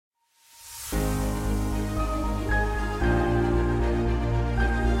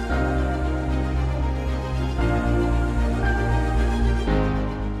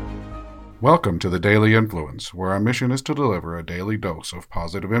Welcome to the Daily Influence, where our mission is to deliver a daily dose of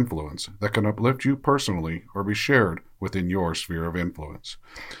positive influence that can uplift you personally or be shared within your sphere of influence.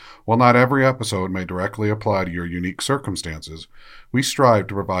 While not every episode may directly apply to your unique circumstances, we strive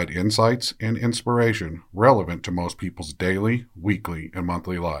to provide insights and inspiration relevant to most people's daily, weekly, and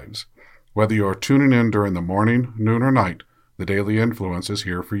monthly lives. Whether you're tuning in during the morning, noon, or night, the Daily Influence is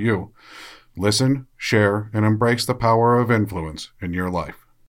here for you. Listen, share, and embrace the power of influence in your life.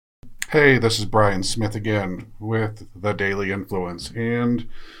 Hey, this is Brian Smith again with the Daily Influence, and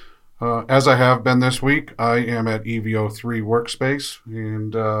as I have been this week, I am at EVO3 Workspace,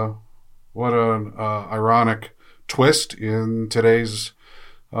 and what an ironic twist in today's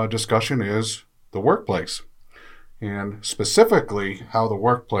discussion is the workplace, and specifically how the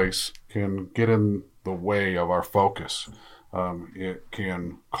workplace can get in the way of our focus. It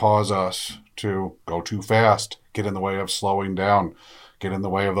can cause us to go too fast, get in the way of slowing down, get in the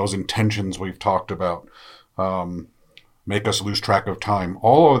way of those intentions we've talked about, make us lose track of time.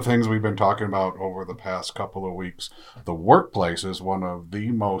 All of the things we've been talking about over the past couple of weeks. The workplace is one of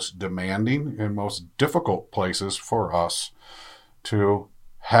the most demanding and most difficult places for us to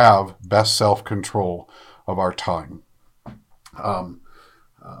have best self-control of our time.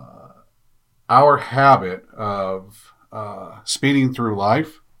 Our habit of speeding through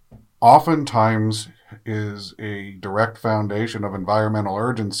life oftentimes is a direct foundation of environmental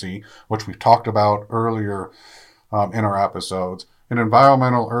urgency, which we've talked about earlier in our episodes. And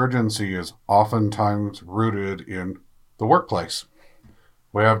environmental urgency is oftentimes rooted in the workplace.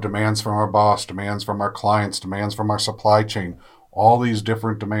 We have demands from our boss, demands from our clients, demands from our supply chain, all these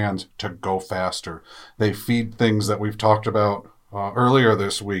different demands to go faster. They feed things that we've talked about earlier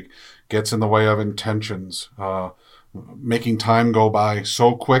this week, gets in the way of intentions, making time go by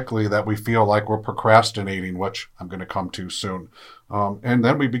so quickly that we feel like we're procrastinating, which I'm going to come to soon. And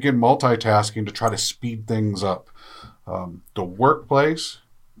then we begin multitasking to try to speed things up. The workplace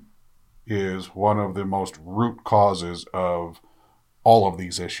is one of the most root causes of all of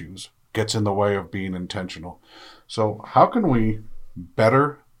these issues, gets in the way of being intentional. So how can we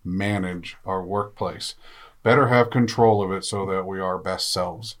better manage our workplace, better have control of it so that we are best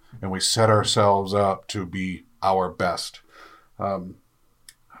selves and we set ourselves up to be our best? Going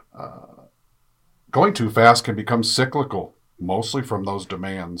too fast can become cyclical, mostly from those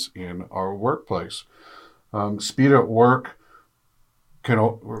demands in our workplace. Speed at work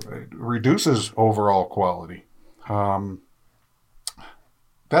reduces overall quality.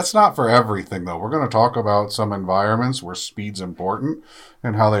 That's not for everything, though. We're going to talk about some environments where speed's important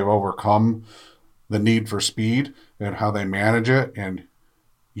and how they've overcome the need for speed and how they manage it, and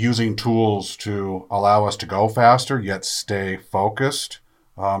using tools to allow us to go faster yet stay focused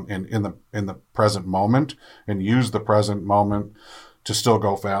in the present moment, and use the present moment to still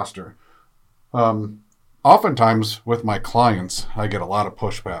go faster. Oftentimes with my clients, I get a lot of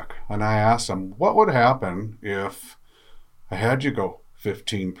pushback, and I ask them, what would happen if I had you go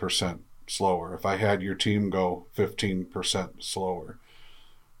 15% slower, if I had your team go 15% slower?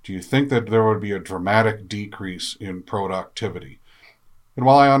 Do you think that there would be a dramatic decrease in productivity? And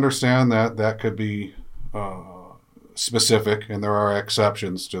while I understand that that could be specific, and there are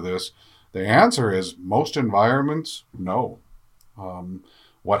exceptions to this, the answer is most environments, no.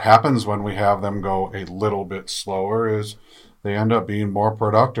 What happens when we have them go a little bit slower is they end up being more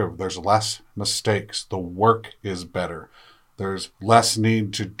productive. There's less mistakes. The work is better. There's less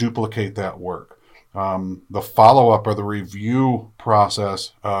need to duplicate that work. The follow-up or the review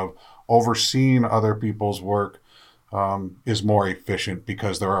process of overseeing other people's work is more efficient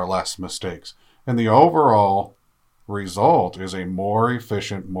because there are less mistakes. And the overall result is a more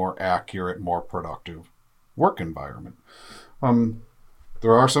efficient, more accurate, more productive work environment.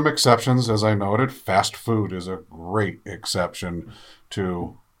 There are some exceptions, as I noted. Fast food is a great exception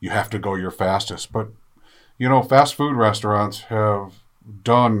to you have to go your fastest. But, fast food restaurants have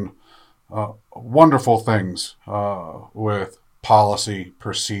done wonderful things with policy,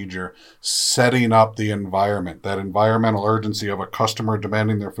 procedure, setting up the environment, that environmental urgency of a customer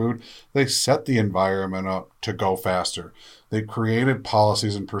demanding their food. They set the environment up to go faster. They created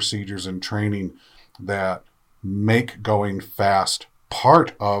policies and procedures and training that make going fast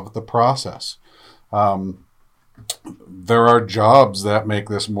part of the process. There are jobs that make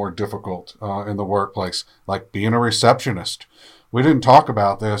this more difficult in the workplace, like being a receptionist. We didn't talk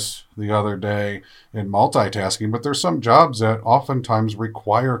about this the other day in multitasking, but there's some jobs that oftentimes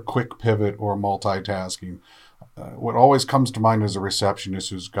require quick pivot or multitasking. What always comes to mind is a receptionist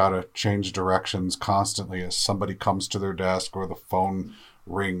who's got to change directions constantly as somebody comes to their desk or the phone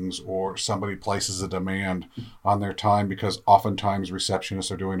rings or somebody places a demand on their time because oftentimes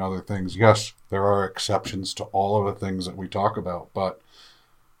receptionists are doing other things. Yes, there are exceptions to all of the things that we talk about, but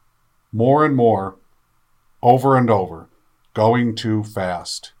more and more, over and over, going too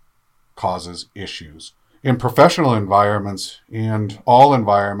fast causes issues. In professional environments and all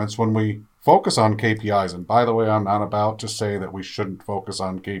environments, when we focus on KPIs, and by the way, I'm not about to say that we shouldn't focus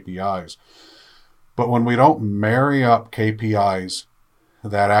on KPIs, but when we don't marry up KPIs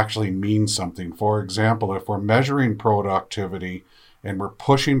that actually mean something. For example, if we're measuring productivity and we're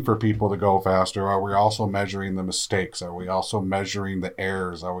pushing for people to go faster, are we also measuring the mistakes? Are we also measuring the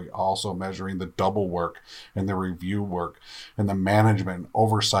errors? Are we also measuring the double work and the review work and the management and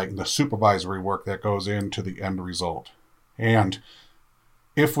oversight and the supervisory work that goes into the end result? And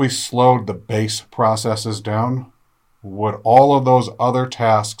if we slowed the base processes down, would all of those other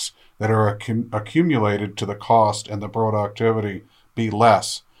tasks that are accumulated to the cost and the productivity be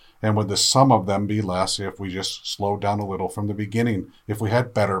less? And would the sum of them be less if we just slowed down a little from the beginning? If we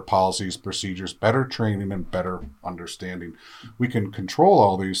had better policies, procedures, better training, and better understanding, we can control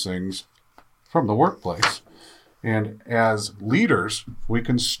all these things from the workplace. And as leaders, we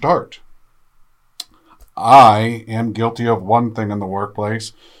can start. I am guilty of one thing in the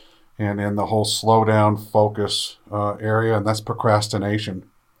workplace and in the whole slow down focus area, and that's procrastination.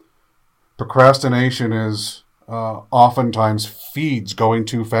 Procrastination is oftentimes feeds going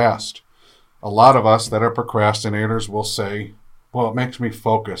too fast. A lot of us that are procrastinators will say, well, it makes me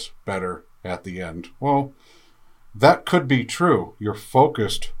focus better at the end. Well, that could be true. Your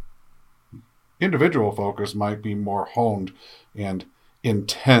individual focus might be more honed and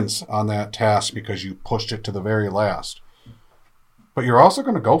intense on that task because you pushed it to the very last. But you're also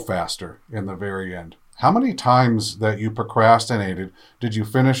going to go faster in the very end. How many times that you procrastinated did you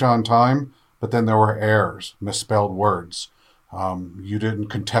finish on time, but then there were errors, misspelled words? You didn't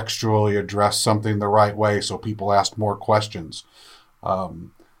contextually address something the right way, so people asked more questions.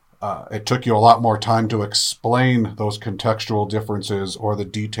 It took you a lot more time to explain those contextual differences or the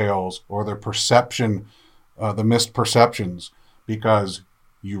details or the perception, the missed perceptions, because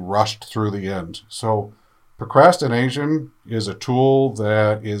you rushed through the end. So procrastination is a tool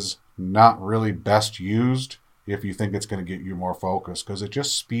that is not really best used if you think it's going to get you more focus, because it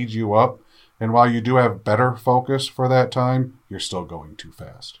just speeds you up. And while you do have better focus for that time, you're still going too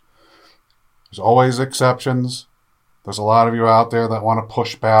fast. There's always exceptions. There's a lot of you out there that want to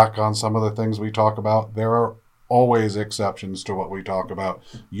push back on some of the things we talk about. There are always exceptions to what we talk about.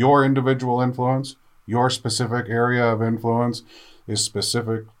 Your individual influence, your specific area of influence is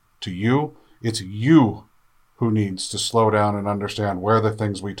specific to you. It's you who needs to slow down and understand where the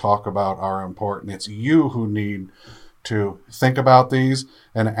things we talk about are important. It's you who need to think about these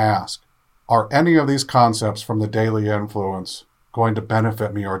and ask, are any of these concepts from the daily influence going to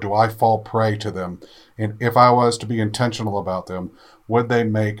benefit me, or do I fall prey to them? And if I was to be intentional about them, would they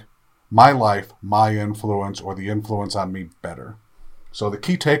make my life, my influence, or the influence on me better? So the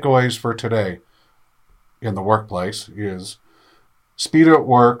key takeaways for today in the workplace is speed at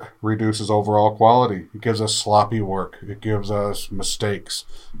work reduces overall quality. It gives us sloppy work. It gives us mistakes.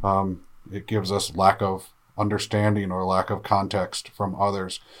 It gives us lack of understanding or lack of context from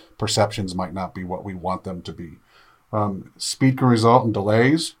others. Perceptions might not be what we want them to be. Speed can result in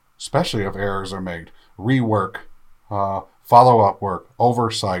delays, especially if errors are made. Rework, follow-up work,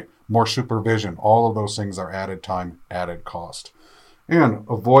 oversight, more supervision. All of those things are added time, added cost. And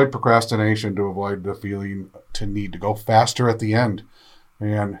avoid procrastination to avoid the feeling to need to go faster at the end.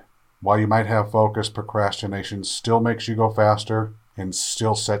 And while you might have focus, procrastination still makes you go faster and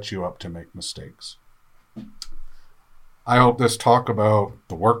still sets you up to make mistakes. I hope this talk about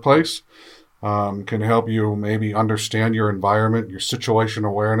the workplace can help you maybe understand your environment, your situation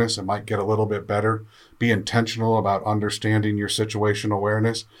awareness. It might get a little bit better. Be intentional about understanding your situation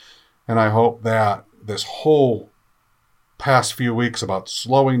awareness. And I hope that this whole past few weeks about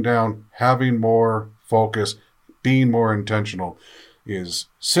slowing down, having more focus, being more intentional is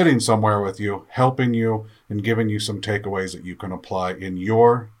sitting somewhere with you, helping you, and giving you some takeaways that you can apply in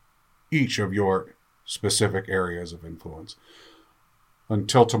each of your specific areas of influence.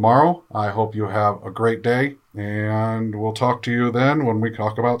 Until tomorrow, I hope you have a great day, and we'll talk to you then when we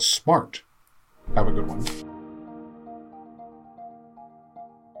talk about SMART. Have a good one.